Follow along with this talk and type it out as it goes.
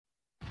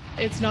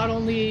It's not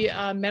only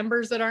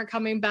members that aren't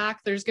coming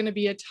back, there's going to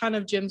be a ton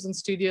of gyms and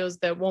studios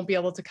that won't be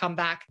able to come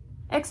back.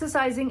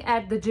 Exercising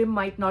at the gym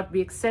might not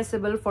be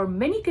accessible for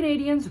many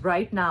Canadians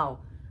right now.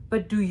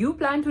 But do you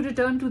plan to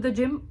return to the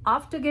gym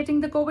after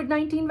getting the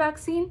COVID-19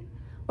 vaccine?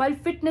 While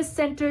fitness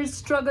centers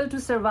struggle to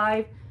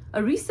survive,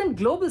 a recent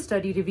global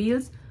study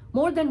reveals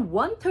more than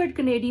 1/3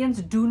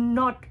 Canadians do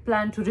not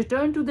plan to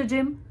return to the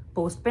gym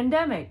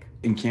post-pandemic.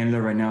 In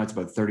Canada right now, it's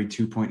about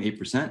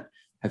 32.8%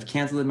 have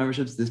canceled their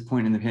memberships at this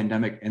point in the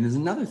pandemic, and there's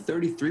another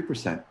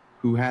 33%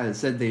 who have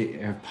said they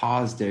have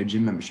paused their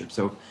gym membership.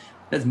 So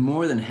that's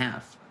more than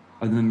half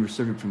of the members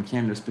surveyed from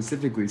Canada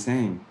specifically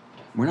saying,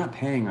 we're not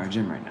paying our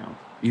gym right now.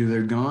 Either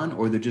they're gone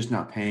or they're just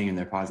not paying and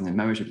they're pausing their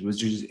memberships,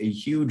 which is a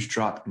huge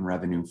drop in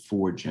revenue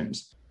for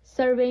gyms.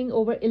 Surveying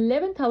over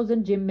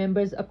 11,000 gym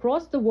members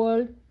across the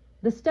world,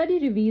 the study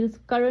reveals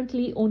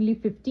currently only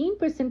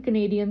 15%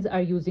 Canadians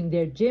are using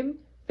their gym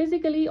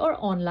physically or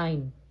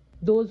online.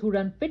 Those who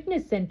run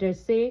fitness centers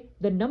say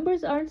the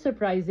numbers aren't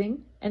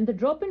surprising, and the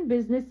drop in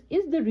business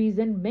is the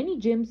reason many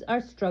gyms are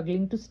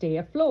struggling to stay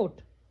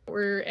afloat.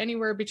 We're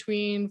anywhere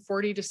between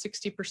 40 to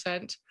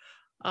 60%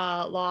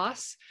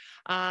 loss.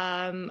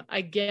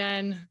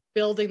 Again,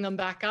 building them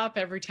back up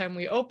every time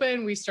we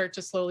open, we start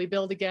to slowly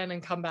build again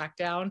and come back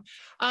down.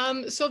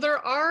 So there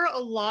are a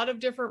lot of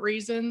different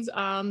reasons.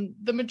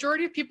 The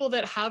majority of people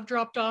that have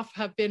dropped off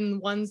have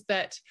been ones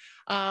that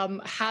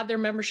had their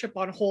membership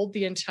on hold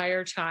the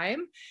entire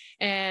time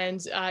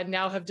and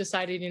now have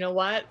decided, you know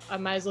what, I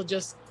might as well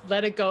just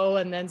let it go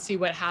and then see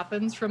what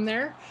happens from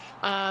there.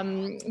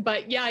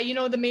 But yeah, you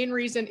know, the main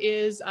reason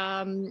is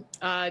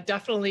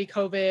definitely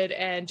COVID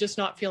and just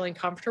not feeling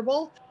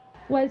comfortable.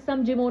 While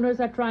some gym owners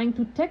are trying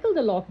to tackle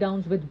the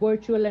lockdowns with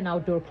virtual and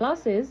outdoor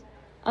classes,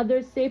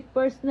 others say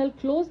personal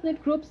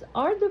close-knit groups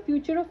are the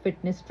future of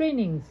fitness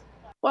trainings.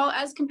 Well,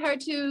 as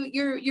compared to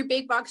your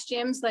big box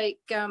gyms, like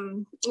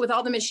with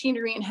all the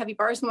machinery and heavy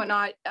bars and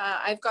whatnot,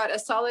 I've got a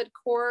solid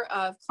core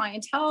of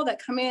clientele that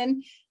come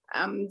in.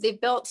 They've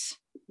built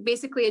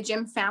basically a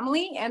gym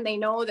family, and they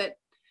know that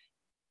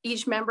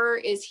each member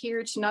is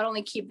here to not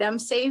only keep them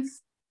safe,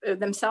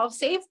 themselves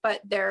safe, but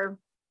their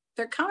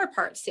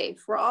counterparts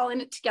safe. We're all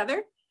in it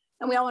together,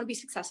 and we all want to be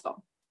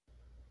successful.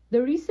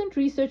 The recent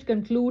research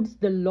concludes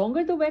the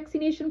longer the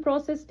vaccination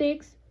process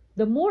takes,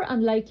 the more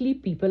unlikely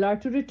people are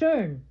to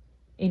return.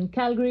 In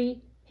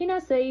Calgary, Henna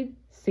Saeed,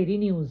 City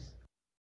News.